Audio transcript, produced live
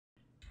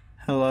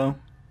Hello,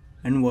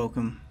 and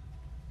welcome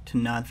to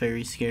Not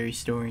Very Scary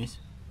Stories.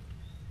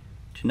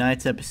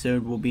 Tonight's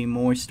episode will be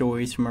more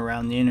stories from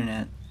around the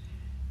internet.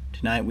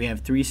 Tonight we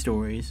have 3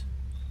 stories.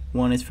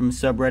 One is from a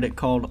subreddit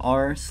called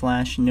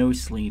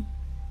r/nosleep.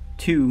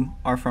 2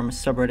 are from a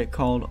subreddit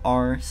called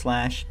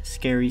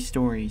r/scary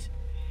stories.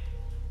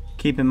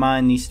 Keep in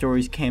mind these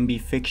stories can be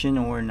fiction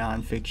or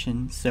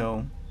non-fiction,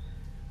 so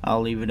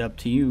I'll leave it up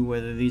to you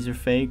whether these are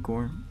fake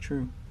or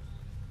true.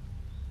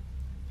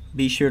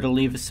 Be sure to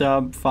leave a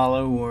sub,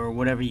 follow, or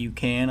whatever you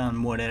can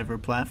on whatever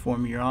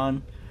platform you're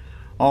on.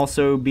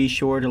 Also, be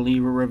sure to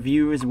leave a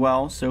review as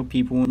well so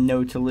people will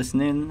know to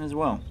listen in as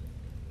well.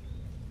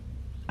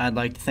 I'd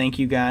like to thank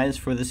you guys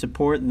for the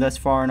support thus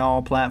far on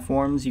all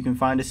platforms you can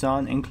find us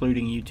on,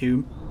 including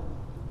YouTube.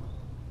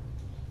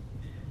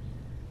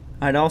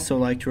 I'd also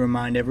like to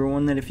remind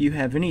everyone that if you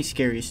have any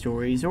scary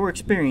stories or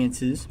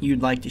experiences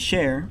you'd like to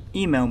share,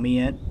 email me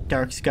at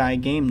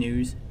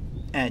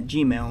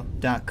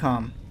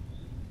darkskygamenews@gmail.com.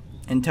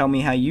 and tell me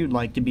how you'd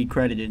like to be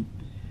credited.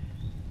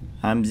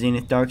 I'm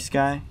Zenith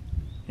Darksky,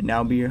 and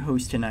I'll be your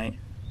host tonight.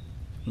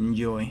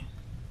 Enjoy.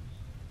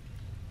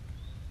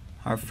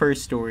 Our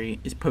first story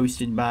is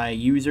posted by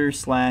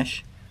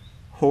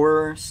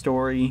user/horror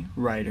story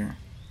writer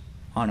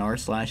on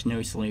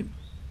r/nosleep.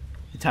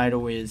 The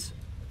title is,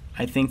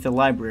 I think the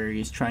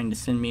library is trying to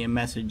send me a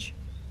message.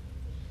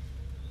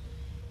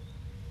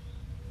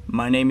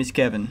 My name is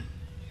Kevin,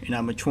 and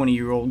I'm a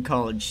 20-year-old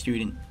college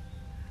student.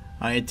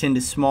 I attend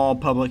a small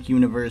public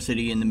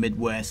university in the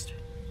Midwest.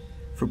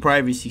 For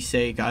privacy's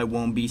sake, I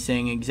won't be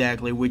saying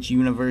exactly which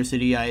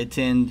university I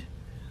attend.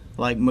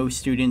 Like most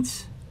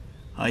students,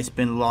 I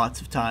spend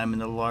lots of time in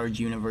the large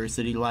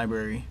university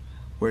library,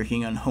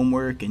 working on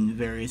homework and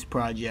various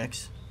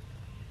projects.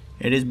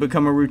 It has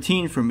become a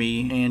routine for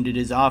me, and it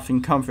is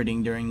often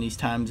comforting during these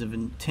times of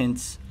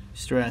intense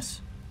stress.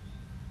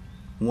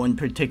 One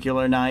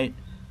particular night,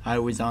 I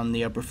was on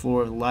the upper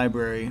floor of the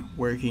library,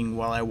 working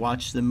while I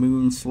watched the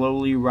moon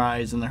slowly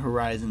rise on the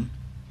horizon.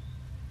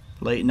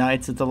 Late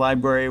nights at the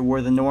library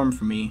were the norm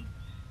for me,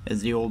 as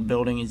the old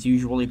building is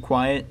usually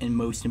quiet and,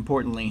 most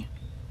importantly,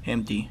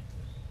 empty.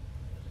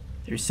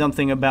 There's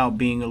something about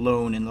being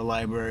alone in the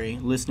library,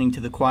 listening to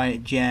the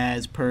quiet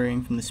jazz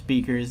purring from the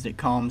speakers that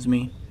calms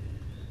me.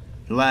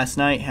 Last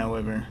night,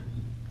 however,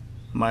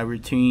 my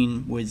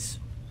routine was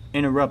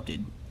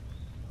interrupted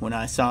when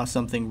I saw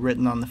something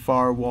written on the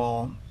far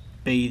wall,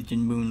 bathed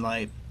in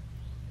moonlight.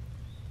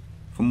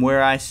 From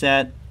where I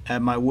sat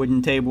at my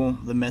wooden table,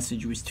 the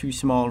message was too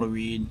small to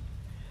read.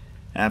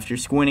 After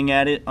squinting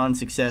at it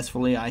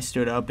unsuccessfully, I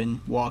stood up and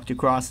walked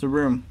across the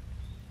room.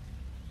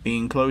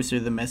 Being closer,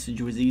 the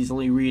message was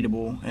easily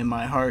readable, and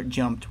my heart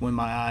jumped when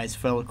my eyes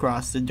fell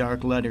across the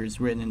dark letters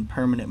written in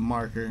permanent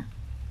marker.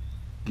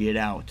 "Get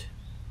out,"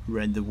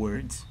 read the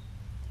words.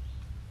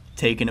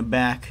 Taken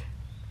aback,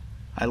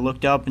 I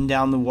looked up and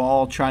down the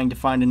wall, trying to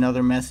find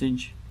another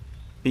message.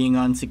 Being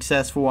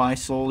unsuccessful, I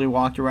slowly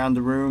walked around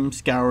the room,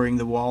 scouring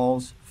the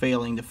walls,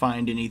 failing to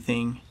find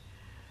anything.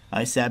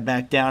 I sat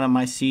back down on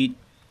my seat.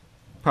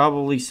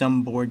 Probably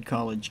some bored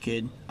college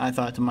kid, I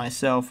thought to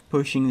myself,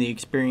 pushing the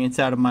experience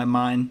out of my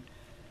mind.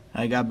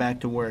 I got back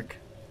to work.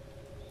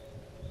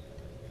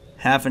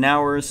 Half an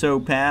hour or so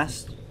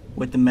passed,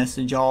 with the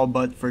message all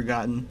but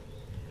forgotten.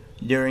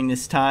 During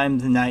this time,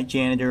 the night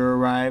janitor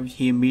arrived.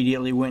 He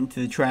immediately went to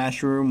the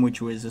trash room,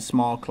 which was a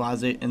small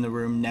closet in the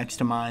room next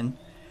to mine.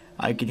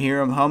 I could hear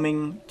him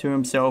humming to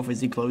himself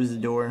as he closed the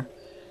door.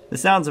 The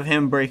sounds of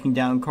him breaking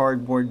down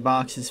cardboard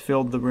boxes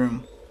filled the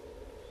room.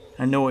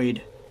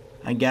 Annoyed,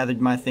 I gathered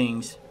my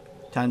things.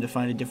 Time to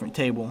find a different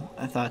table,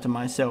 I thought to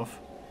myself.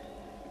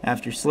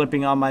 After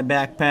slipping on my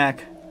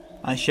backpack,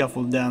 I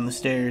shuffled down the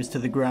stairs to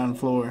the ground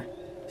floor,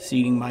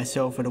 seating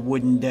myself at a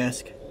wooden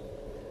desk.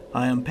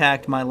 I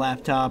unpacked my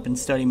laptop and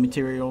study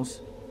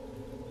materials.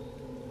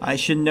 I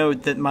should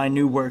note that my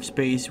new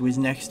workspace was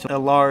next to a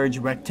large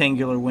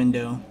rectangular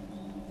window.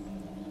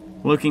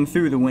 Looking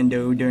through the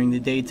window during the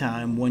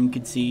daytime, one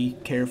could see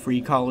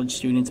carefree college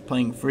students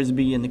playing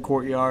frisbee in the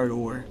courtyard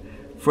or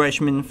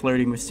freshmen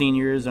flirting with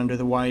seniors under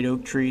the white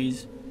oak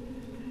trees.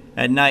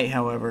 At night,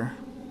 however,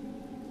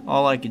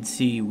 all I could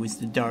see was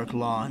the dark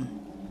lawn,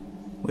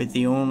 with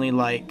the only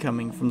light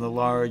coming from the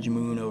large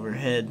moon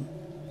overhead.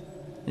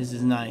 This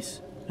is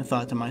nice, I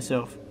thought to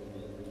myself.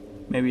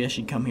 Maybe I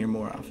should come here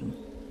more often.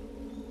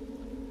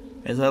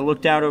 As I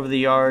looked out over the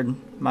yard,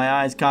 my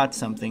eyes caught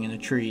something in the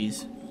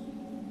trees.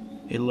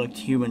 It looked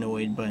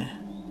humanoid, but it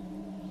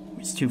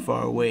was too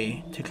far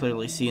away to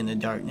clearly see in the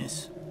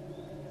darkness.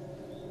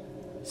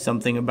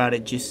 Something about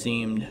it just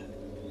seemed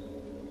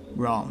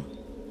wrong.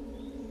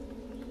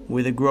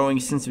 With a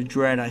growing sense of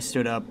dread, I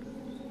stood up.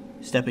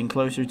 Stepping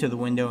closer to the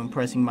window and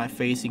pressing my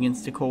face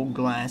against the cold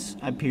glass,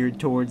 I peered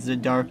towards the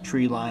dark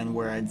tree line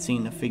where I'd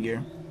seen the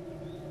figure.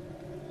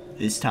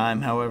 This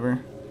time,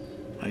 however,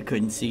 I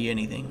couldn't see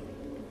anything.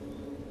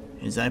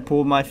 As I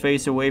pulled my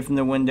face away from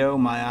the window,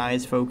 my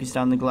eyes focused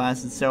on the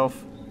glass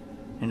itself,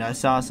 and I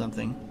saw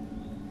something.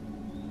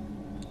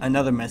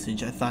 Another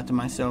message, I thought to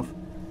myself.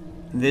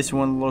 This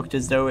one looked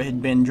as though it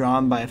had been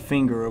drawn by a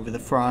finger over the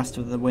frost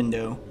of the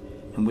window,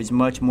 and was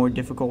much more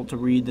difficult to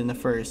read than the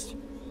first.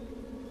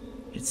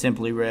 It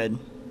simply read,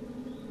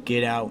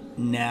 "Get out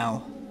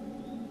now."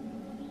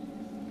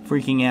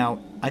 Freaking out,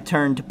 I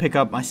turned to pick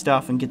up my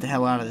stuff and get the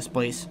hell out of this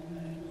place.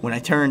 When I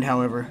turned,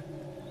 however,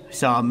 I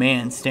saw a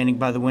man standing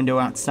by the window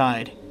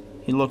outside.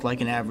 He looked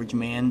like an average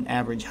man,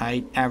 average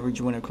height, average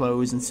winter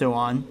clothes, and so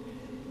on.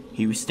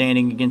 He was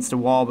standing against a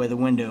wall by the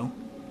window,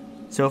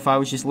 so if I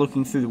was just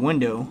looking through the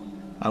window,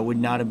 I would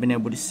not have been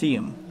able to see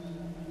him.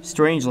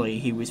 Strangely,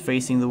 he was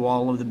facing the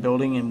wall of the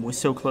building and was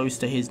so close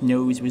that his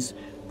nose was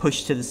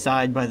pushed to the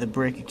side by the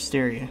brick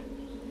exterior.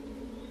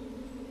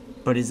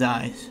 But his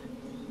eyes,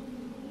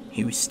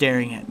 he was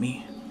staring at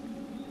me.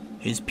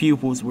 His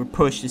pupils were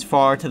pushed as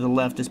far to the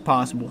left as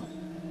possible,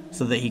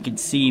 so that he could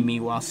see me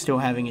while still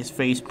having his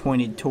face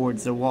pointed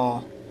towards the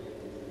wall.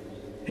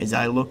 As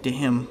I looked at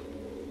him,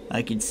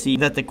 I could see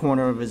that the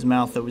corner of his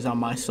mouth that was on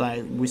my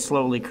side was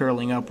slowly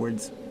curling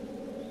upwards,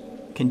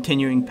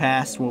 continuing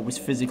past what was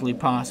physically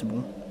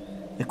possible.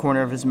 The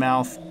corner of his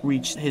mouth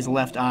reached his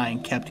left eye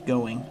and kept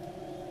going.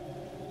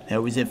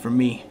 That was it for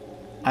me.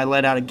 I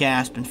let out a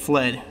gasp and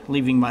fled,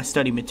 leaving my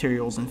study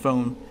materials and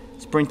phone.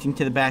 Sprinting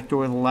to the back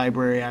door of the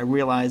library, I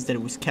realized that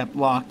it was kept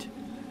locked.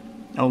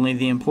 Only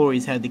the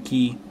employees had the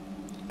key.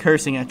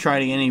 Cursing, I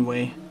tried it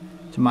anyway.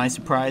 To my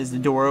surprise, the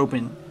door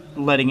opened,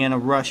 letting in a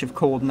rush of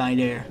cold night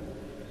air.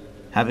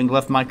 Having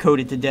left my coat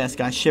at the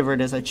desk, I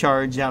shivered as I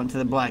charged out into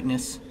the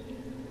blackness.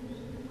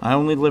 I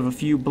only live a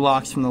few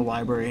blocks from the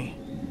library.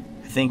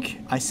 I think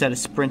I set a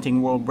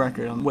sprinting world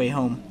record on the way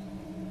home.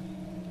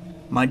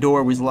 My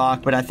door was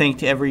locked, but I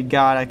thanked every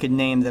god I could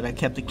name that I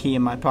kept the key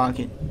in my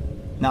pocket,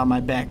 not my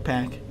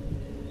backpack.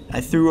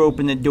 I threw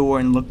open the door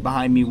and looked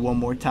behind me one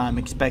more time,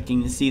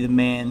 expecting to see the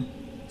man,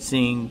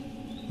 seeing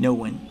no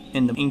one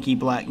in the inky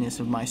blackness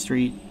of my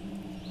street.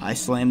 I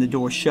slammed the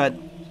door shut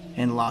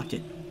and locked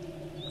it.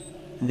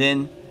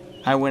 Then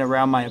I went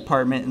around my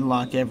apartment and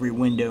locked every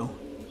window,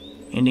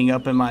 ending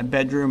up in my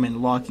bedroom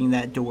and locking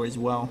that door as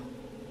well.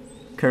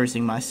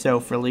 Cursing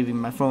myself for leaving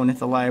my phone at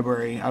the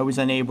library, I was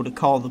unable to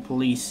call the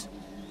police.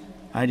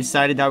 I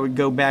decided I would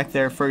go back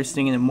there first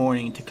thing in the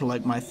morning to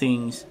collect my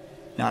things,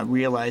 not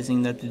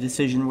realizing that the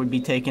decision would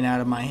be taken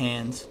out of my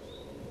hands.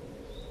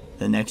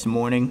 The next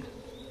morning,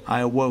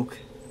 I awoke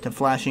to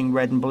flashing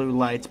red and blue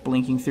lights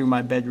blinking through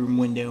my bedroom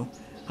window,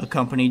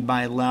 accompanied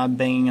by a loud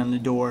banging on the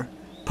door.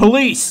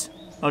 "Police!"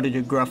 uttered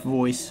a gruff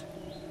voice.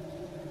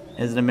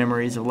 As the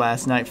memories of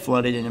last night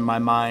flooded into my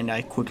mind,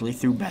 I quickly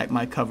threw back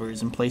my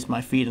covers and placed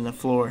my feet on the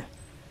floor.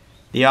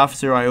 The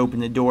officer I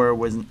opened the door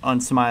was an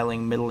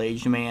unsmiling,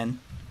 middle-aged man.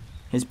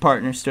 His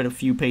partner stood a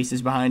few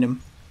paces behind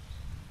him.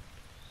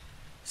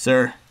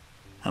 "Sir,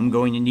 I'm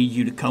going to need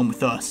you to come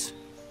with us.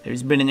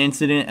 There's been an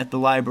incident at the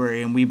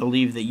library, and we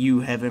believe that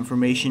you have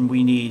information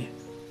we need."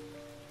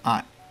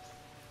 I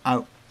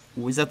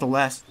was at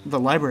the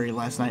library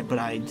last night, but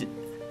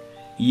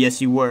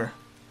Yes, you were.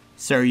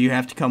 "Sir, you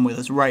have to come with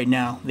us right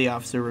now," the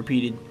officer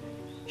repeated.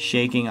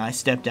 Shaking, I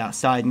stepped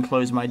outside and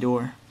closed my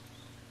door.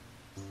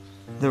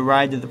 The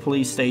ride to the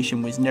police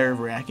station was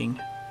nerve-wracking.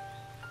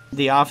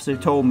 The officer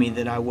told me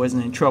that I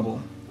wasn't in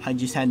trouble. I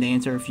just had to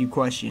answer a few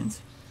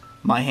questions.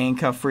 My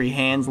handcuff-free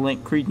hands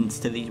lent credence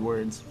to these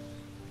words.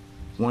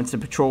 Once the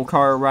patrol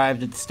car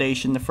arrived at the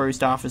station, the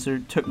first officer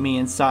took me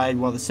inside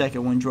while the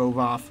second one drove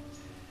off.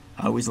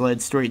 I was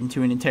led straight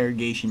into an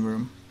interrogation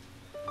room.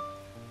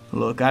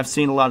 Look, I've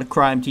seen a lot of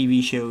crime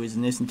TV shows,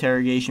 and this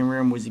interrogation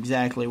room was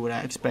exactly what I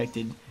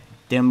expected.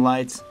 Dim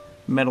lights,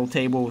 metal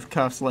table with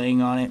cuffs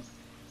laying on it,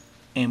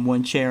 and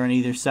one chair on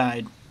either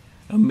side.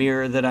 A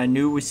mirror that I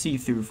knew was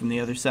see-through from the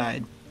other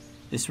side.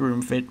 This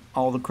room fit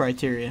all the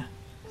criteria.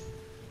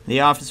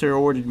 The officer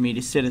ordered me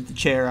to sit at the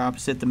chair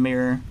opposite the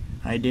mirror.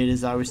 I did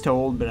as I was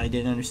told, but I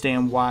didn't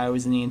understand why I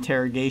was in the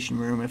interrogation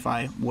room if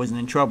I wasn't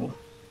in trouble.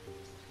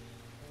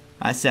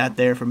 I sat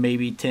there for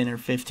maybe 10 or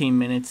 15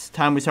 minutes.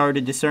 Time was hard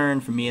to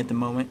discern for me at the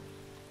moment.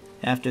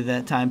 After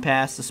that time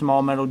passed, a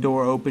small metal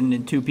door opened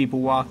and two people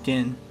walked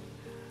in.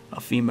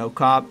 A female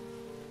cop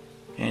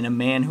and a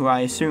man who I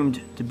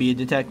assumed to be a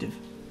detective.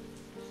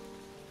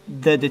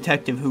 The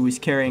detective, who was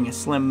carrying a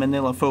slim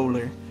manila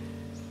folder,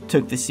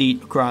 took the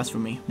seat across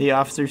from me. The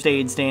officer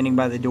stayed standing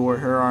by the door,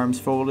 her arms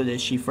folded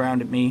as she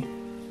frowned at me.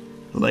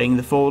 Laying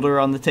the folder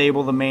on the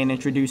table, the man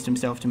introduced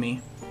himself to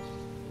me.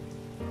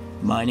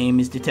 "My name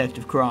is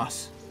Detective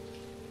Cross.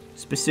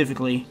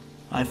 Specifically,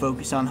 I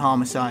focus on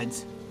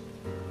homicides.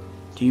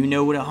 Do you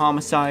know what a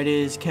homicide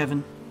is,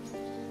 Kevin?"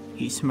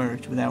 He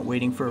smirked. Without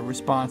waiting for a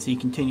response, he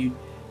continued,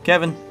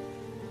 "Kevin,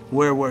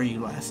 where were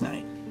you last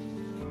night?"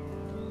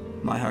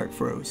 My heart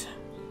froze.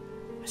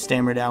 I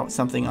stammered out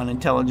something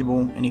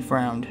unintelligible, and he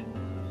frowned.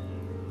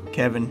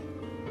 "Kevin,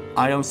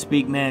 I don't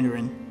speak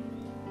Mandarin.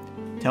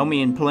 Tell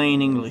me in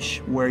plain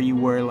English where you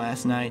were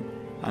last night.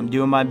 I'm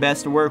doing my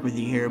best to work with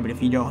you here, but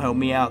if you don't help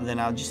me out, then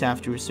I'll just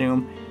have to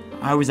assume."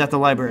 "I was at the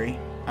library,"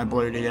 I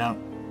blurted out.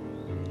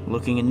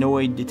 Looking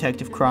annoyed,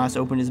 Detective Cross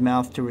opened his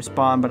mouth to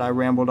respond, but I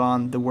rambled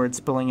on, the words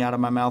spilling out of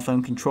my mouth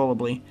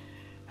uncontrollably.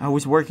 "I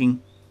was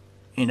working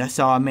and I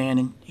saw a man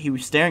and he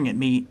was staring at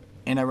me,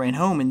 and I ran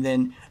home and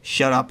then...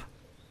 Shut up.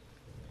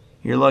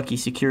 Your lucky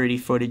security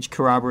footage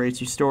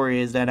corroborates your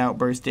story, as that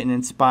outburst didn't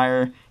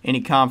inspire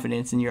any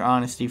confidence in your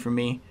honesty for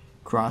me,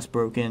 Cross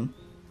broke in.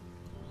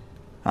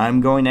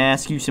 I'm going to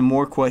ask you some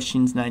more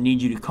questions, and I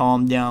need you to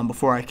calm down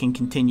before I can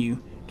continue.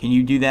 Can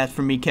you do that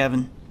for me,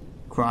 Kevin?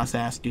 Cross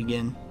asked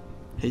again,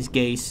 his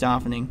gaze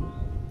softening.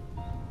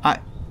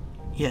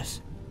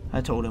 Yes,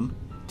 I told him,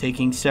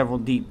 taking several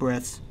deep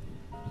breaths.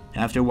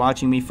 After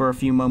watching me for a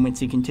few moments,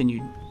 he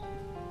continued.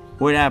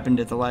 What happened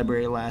at the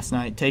library last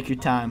night? Take your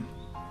time.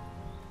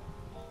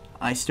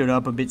 I stood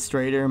up a bit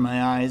straighter,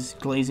 my eyes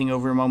glazing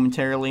over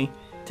momentarily.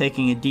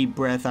 Taking a deep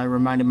breath, I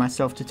reminded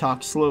myself to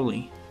talk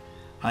slowly.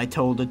 I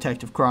told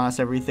Detective Cross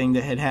everything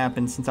that had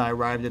happened since I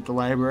arrived at the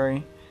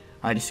library.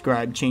 I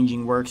described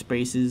changing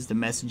workspaces, the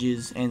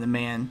messages, and the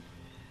man.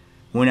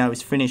 When I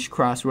was finished,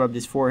 Cross rubbed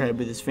his forehead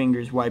with his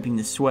fingers, wiping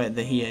the sweat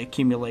that he had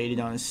accumulated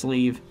on his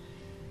sleeve.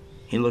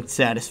 He looked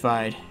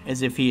satisfied,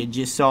 as if he had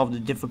just solved a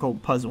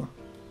difficult puzzle.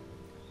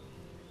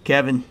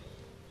 Kevin,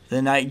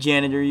 the night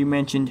janitor you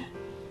mentioned,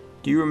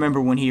 do you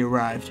remember when he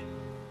arrived?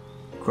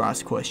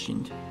 Cross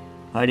questioned.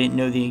 I didn't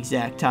know the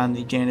exact time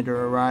the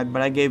janitor arrived,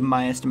 but I gave him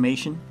my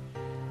estimation.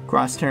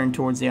 Cross turned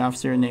towards the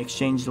officer and they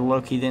exchanged a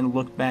look. He then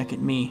looked back at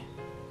me.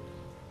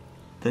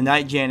 The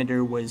night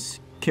janitor was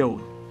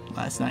killed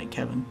last night,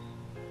 Kevin.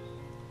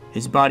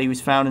 His body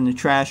was found in the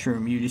trash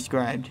room you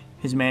described.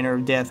 His manner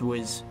of death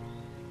was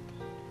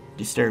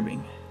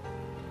disturbing.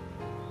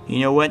 You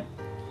know what?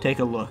 Take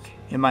a look.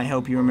 It might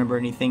help you remember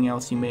anything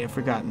else you may have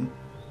forgotten.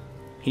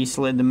 He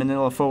slid the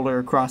manila folder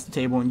across the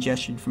table and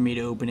gestured for me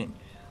to open it.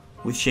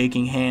 With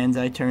shaking hands,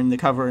 I turned the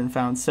cover and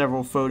found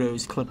several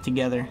photos clipped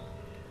together.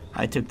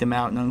 I took them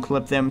out and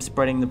unclipped them,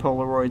 spreading the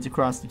Polaroids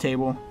across the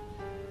table.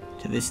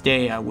 To this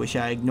day, I wish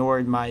I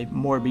ignored my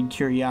morbid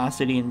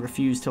curiosity and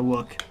refused to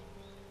look.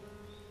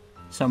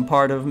 Some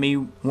part of me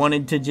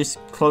wanted to just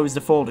close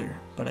the folder,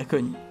 but I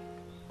couldn't.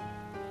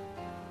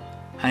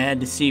 I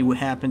had to see what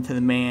happened to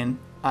the man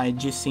I had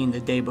just seen the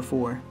day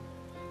before.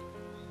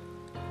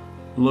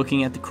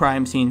 Looking at the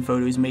crime scene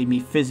photos made me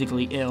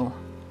physically ill.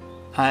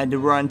 I had to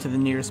run to the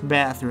nearest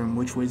bathroom,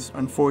 which was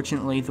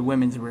unfortunately the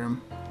women's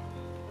room.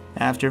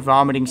 After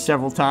vomiting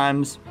several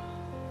times,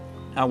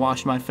 I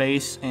washed my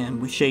face and,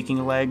 with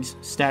shaking legs,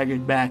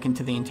 staggered back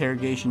into the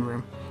interrogation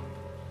room.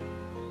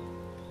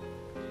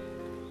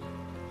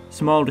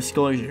 Small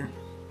disclosure.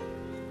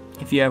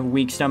 If you have a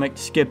weak stomach,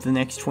 skip the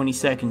next 20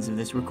 seconds of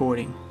this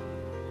recording.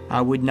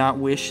 I would not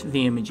wish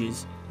the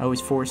images I was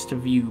forced to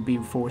view be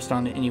forced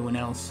onto anyone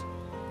else.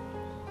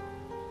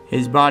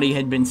 His body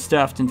had been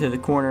stuffed into the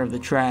corner of the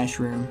trash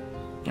room,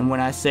 and when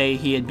I say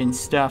he had been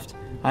stuffed,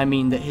 I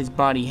mean that his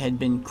body had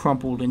been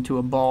crumpled into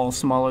a ball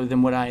smaller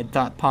than what I had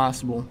thought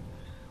possible.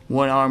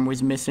 One arm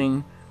was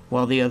missing,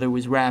 while the other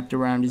was wrapped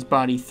around his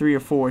body 3 or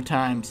 4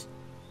 times.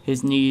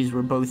 His knees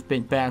were both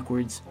bent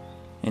backwards,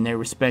 and their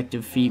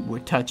respective feet were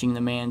touching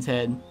the man's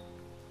head.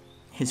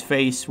 His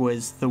face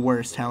was the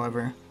worst,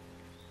 however.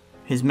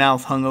 His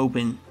mouth hung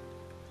open,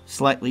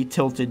 slightly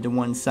tilted to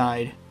one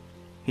side.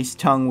 His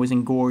tongue was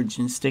engorged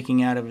and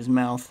sticking out of his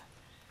mouth.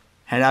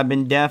 Had I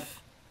been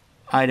deaf,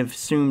 I'd have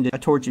assumed a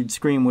tortured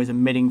scream was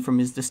emitting from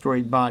his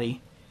destroyed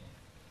body.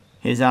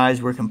 His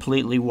eyes were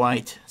completely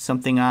white,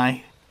 something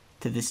I,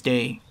 to this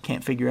day,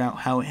 can't figure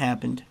out how it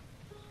happened.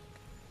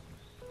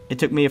 It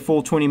took me a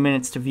full 20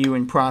 minutes to view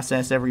and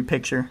process every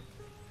picture.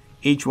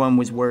 Each one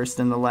was worse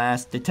than the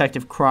last.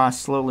 Detective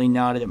Cross slowly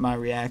nodded at my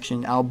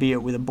reaction,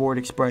 albeit with a bored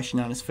expression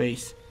on his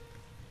face.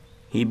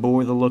 He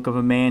bore the look of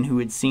a man who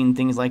had seen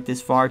things like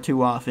this far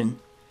too often,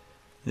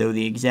 though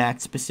the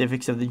exact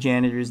specifics of the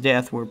janitor's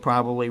death were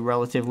probably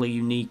relatively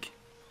unique.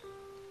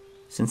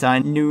 Since I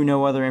knew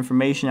no other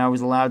information, I was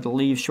allowed to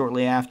leave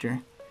shortly after.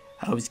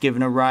 I was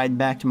given a ride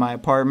back to my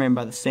apartment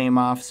by the same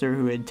officer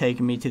who had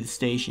taken me to the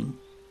station.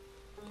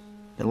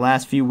 The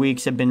last few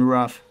weeks have been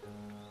rough.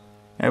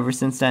 Ever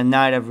since that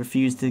night, I've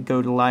refused to go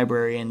to the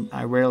library, and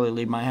I rarely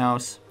leave my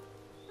house.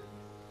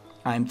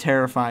 I am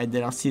terrified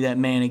that I'll see that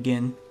man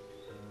again.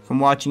 From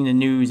watching the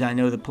news, I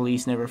know the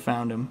police never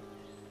found him.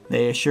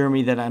 They assure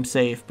me that I'm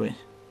safe, but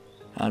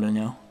I don't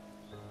know.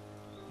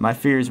 My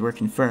fears were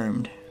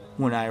confirmed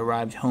when I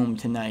arrived home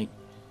tonight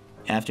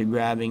after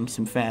grabbing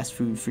some fast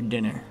food for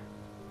dinner.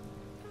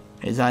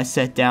 As I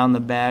set down the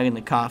bag on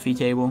the coffee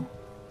table,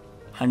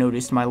 I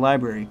noticed my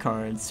library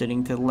card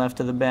sitting to the left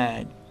of the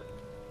bag.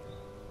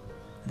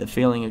 The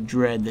feeling of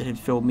dread that had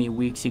filled me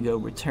weeks ago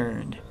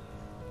returned,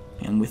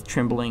 and with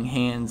trembling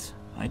hands,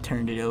 I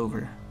turned it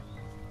over.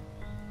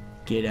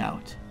 Get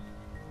out.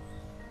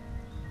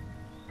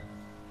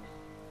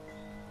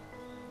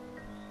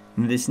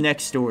 This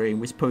next story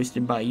was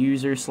posted by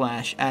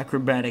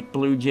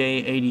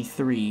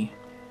user/acrobaticbluejay83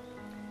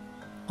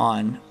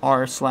 on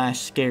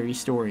r/scary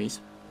stories.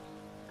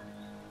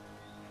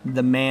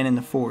 The Man in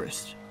the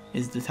Forest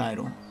is the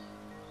title.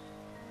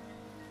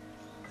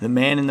 The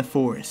Man in the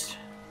Forest.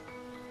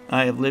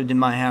 I have lived in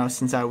my house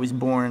since I was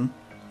born,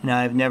 and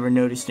I have never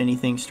noticed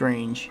anything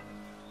strange.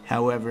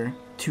 However,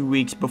 2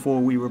 weeks before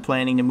we were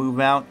planning to move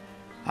out,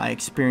 I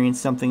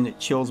experienced something that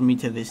chills me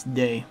to this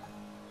day.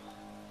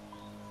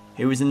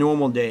 It was a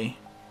normal day.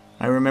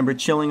 I remember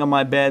chilling on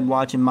my bed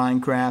watching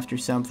Minecraft or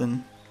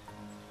something.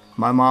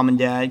 My mom and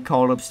dad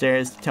called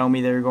upstairs to tell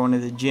me they were going to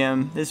the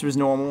gym. This was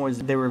normal as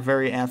they were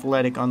very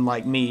athletic,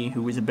 unlike me,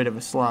 who was a bit of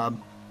a slob.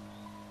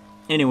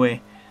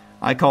 Anyway,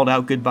 I called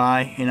out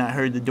goodbye and I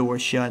heard the door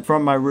shut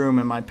from my room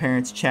and my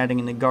parents chatting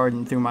in the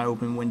garden through my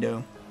open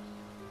window.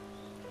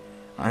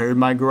 I heard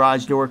my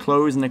garage door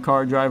close and the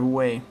car drive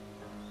away.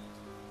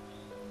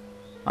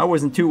 I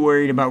wasn't too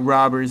worried about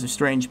robbers or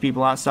strange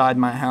people outside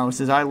my house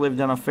as I lived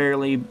on a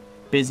fairly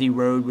busy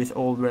road with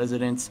old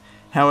residents.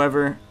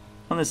 However,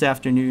 on this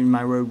afternoon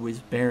my road was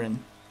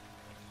barren.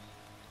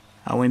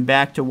 I went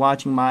back to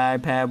watching my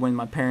iPad when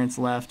my parents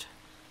left.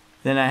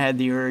 Then I had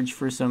the urge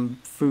for some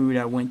food.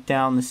 I went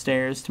down the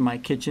stairs to my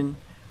kitchen,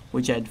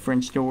 which had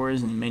French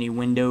doors and many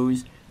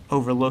windows,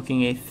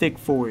 overlooking a thick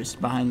forest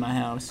behind my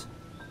house.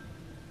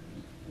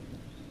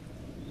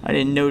 I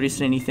didn't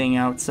notice anything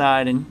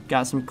outside and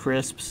got some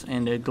crisps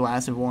and a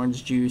glass of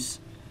orange juice.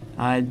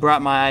 I had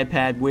brought my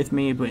iPad with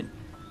me, but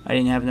I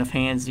didn't have enough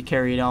hands to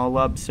carry it all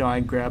up, so I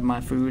grabbed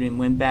my food and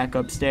went back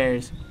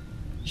upstairs,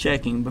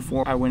 checking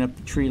before I went up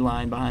the tree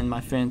line behind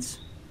my fence.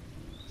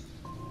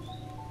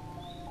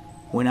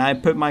 When I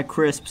put my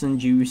crisps and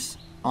juice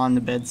on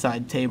the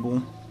bedside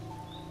table,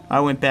 I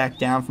went back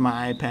down for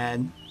my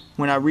iPad.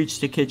 When I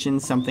reached the kitchen,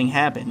 something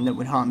happened that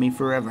would haunt me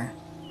forever.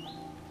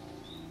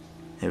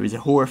 There was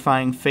a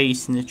horrifying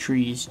face in the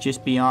trees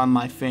just beyond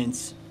my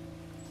fence.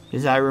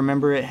 As I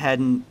remember, it had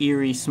an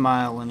eerie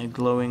smile and a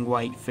glowing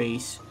white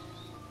face,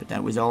 but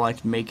that was all I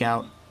could make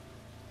out.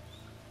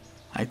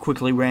 I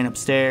quickly ran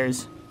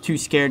upstairs, too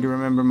scared to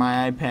remember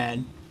my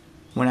iPad.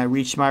 When I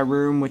reached my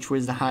room, which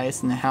was the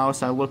highest in the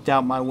house, I looked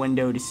out my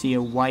window to see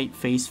a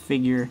white-faced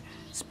figure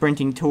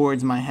sprinting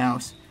towards my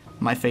house.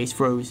 My face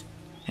froze,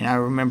 and I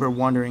remember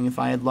wondering if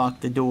I had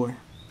locked the door.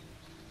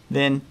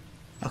 Then,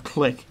 a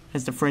click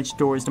as the French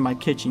doors to my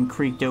kitchen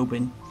creaked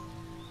open.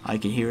 I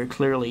could hear it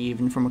clearly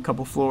even from a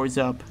couple floors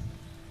up.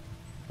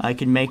 I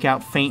could make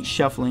out faint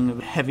shuffling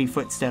of heavy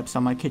footsteps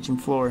on my kitchen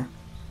floor.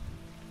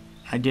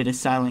 I did a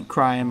silent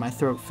cry and my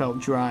throat felt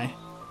dry.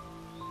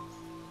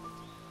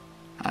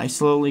 I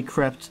slowly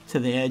crept to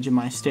the edge of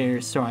my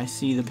stairs so I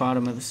see the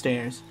bottom of the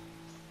stairs.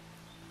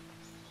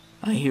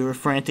 I hear a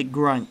frantic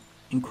grunt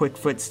and quick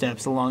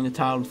footsteps along the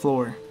tiled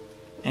floor,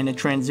 and a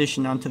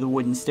transition onto the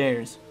wooden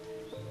stairs.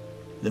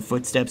 The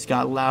footsteps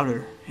got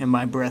louder and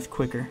my breath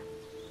quicker.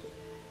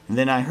 And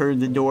then I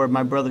heard the door of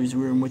my brother's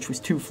room, which was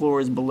 2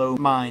 floors below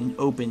mine,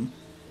 open.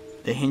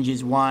 The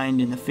hinges whined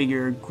and the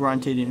figure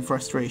grunted in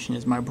frustration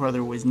as my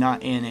brother was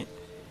not in it,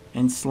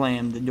 and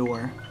slammed the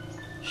door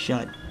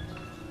shut.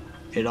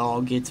 It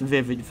all gets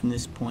vivid from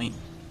this point.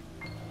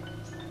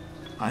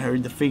 I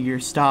heard the figure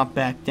stomp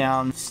back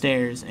down the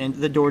stairs and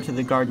the door to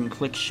the garden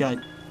click shut.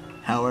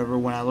 However,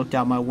 when I looked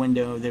out my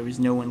window, there was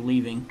no one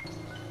leaving.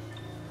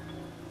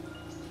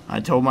 I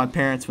told my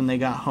parents when they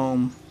got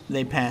home.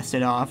 They passed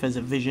it off as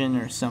a vision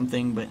or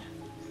something, but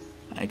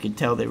I could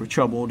tell they were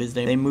troubled as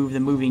they moved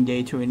the moving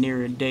day to a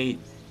nearer date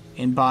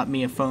and bought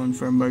me a phone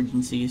for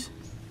emergencies.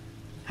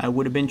 I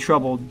would have been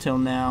troubled till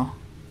now.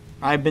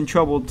 I've been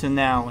troubled till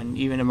now, and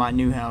even in my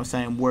new house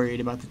I am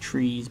worried about the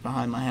trees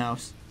behind my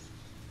house.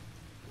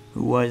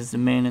 Who was the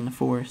man in the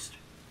forest?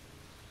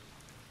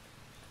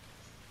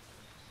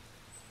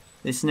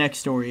 This next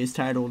story is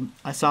titled,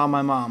 I Saw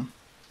My Mom,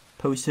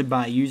 posted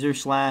by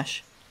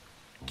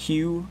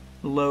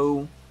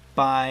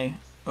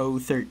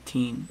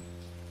user/QLowBy013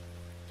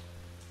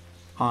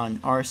 on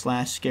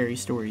r/scary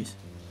stories.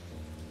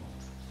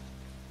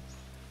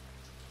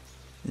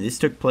 This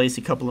took place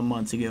a couple of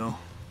months ago.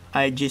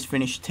 I had just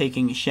finished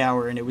taking a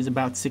shower and it was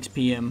about 6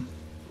 p.m.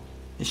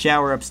 The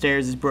shower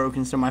upstairs is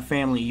broken, so my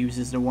family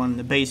uses the one in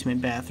the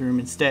basement bathroom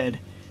instead,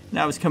 and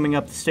I was coming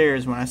up the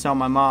stairs when I saw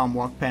my mom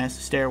walk past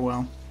the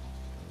stairwell.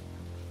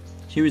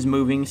 She was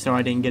moving, so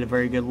I didn't get a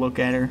very good look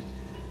at her.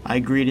 I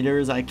greeted her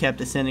as I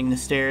kept ascending the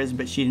stairs,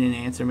 but she didn't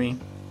answer me.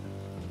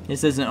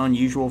 This isn't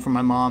unusual for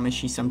my mom, as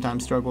she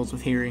sometimes struggles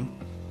with hearing.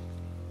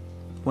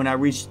 When I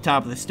reached the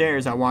top of the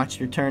stairs, I watched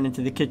her turn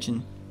into the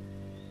kitchen.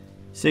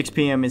 6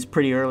 p.m. is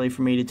pretty early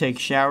for me to take a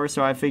shower,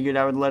 so I figured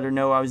I would let her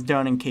know I was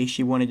done in case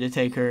she wanted to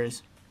take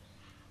hers.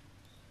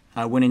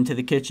 I went into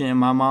the kitchen and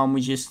my mom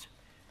was just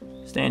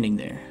standing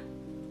there,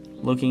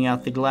 looking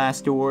out the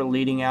glass door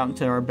leading out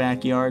into our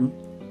backyard.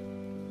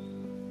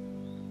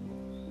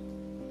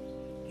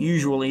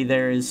 Usually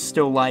there is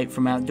still light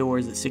from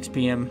outdoors at 6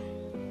 p.m.,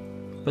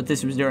 but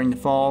this was during the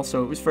fall,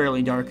 so it was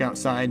fairly dark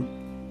outside,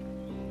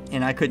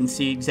 and I couldn't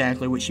see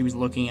exactly what she was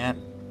looking at.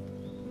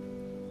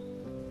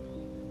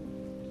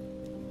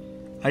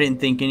 I didn't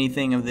think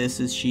anything of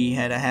this, as she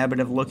had a habit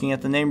of looking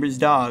at the neighbor's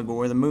dog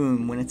or the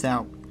moon when it's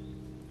out.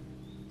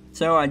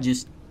 So I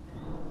just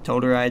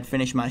told her I had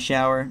finished my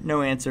shower.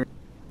 No answer.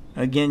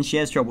 Again, she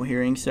has trouble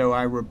hearing, so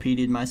I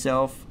repeated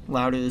myself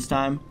louder this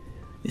time.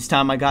 This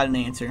time I got an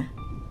answer.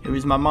 It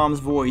was my mom's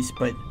voice,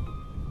 but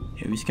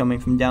it was coming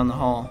from down the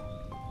hall.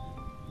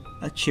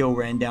 A chill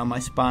ran down my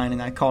spine,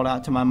 and I called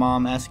out to my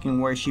mom asking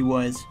where she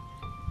was.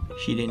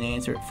 She didn't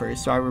answer at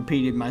first, so I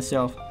repeated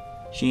myself.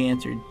 She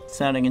answered,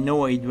 sounding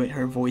annoyed, but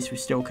her voice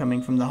was still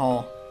coming from the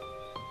hall.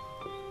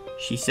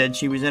 She said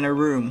she was in her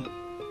room,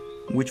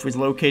 which was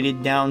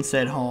located down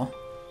said hall.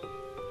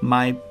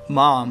 My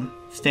mom,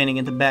 standing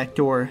at the back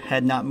door,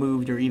 had not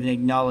moved or even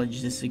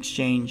acknowledged this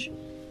exchange.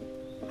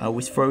 I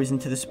was frozen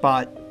to the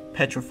spot,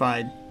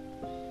 petrified.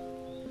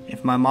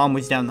 If my mom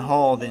was down the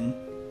hall, then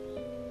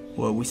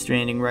what was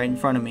standing right in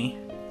front of me?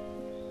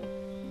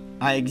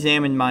 I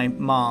examined my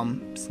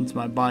mom, since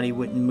my body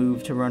wouldn't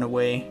move to run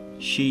away.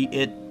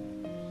 It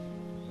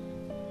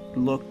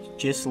looked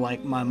just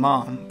like my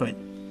mom, but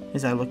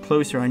as I looked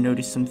closer, I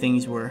noticed some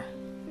things were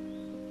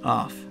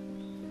off.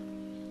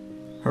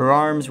 Her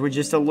arms were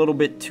just a little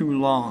bit too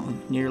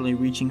long, nearly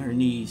reaching her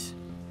knees.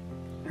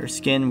 Her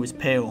skin was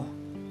pale,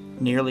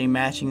 nearly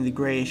matching the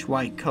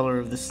grayish-white color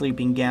of the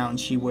sleeping gown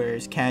she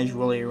wears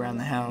casually around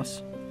the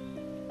house.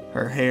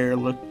 Her hair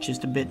looked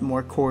just a bit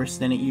more coarse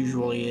than it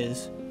usually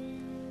is.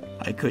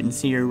 I couldn't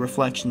see her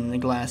reflection in the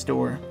glass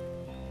door.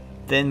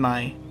 Then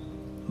my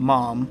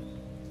mom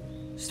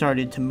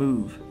started to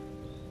move.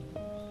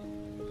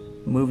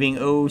 Moving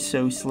oh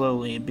so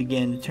slowly, it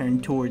began to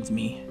turn towards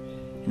me,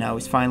 and I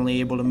was finally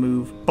able to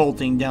move,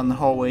 bolting down the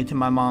hallway to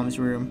my mom's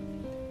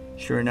room.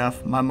 Sure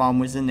enough, my mom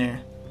was in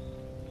there.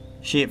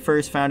 She at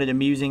first found it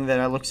amusing that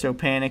I looked so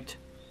panicked.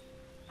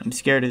 I'm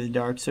scared of the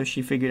dark, so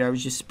she figured I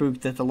was just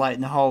spooked that the light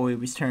in the hallway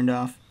was turned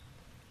off.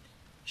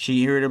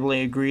 She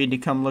irritably agreed to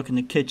come look in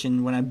the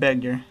kitchen when I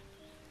begged her.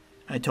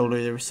 I told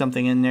her there was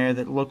something in there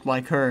that looked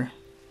like her.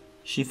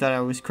 She thought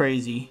I was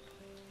crazy,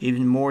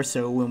 even more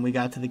so when we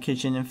got to the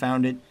kitchen and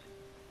found it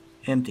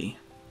empty.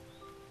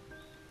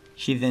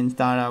 She then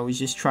thought I was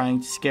just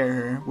trying to scare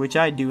her, which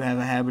I do have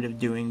a habit of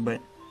doing,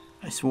 but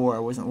I swore I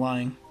wasn't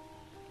lying.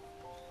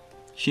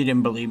 She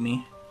didn't believe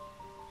me.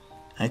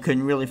 I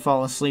couldn't really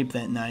fall asleep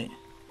that night.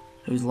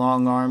 Those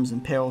long arms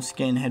and pale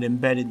skin had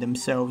embedded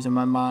themselves in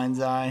my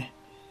mind's eye,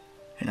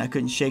 and I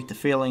couldn't shake the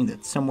feeling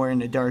that somewhere in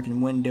the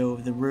darkened window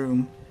of the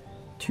room,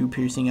 two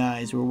piercing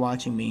eyes were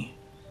watching me,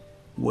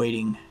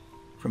 waiting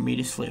for me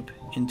to slip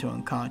into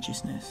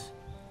unconsciousness.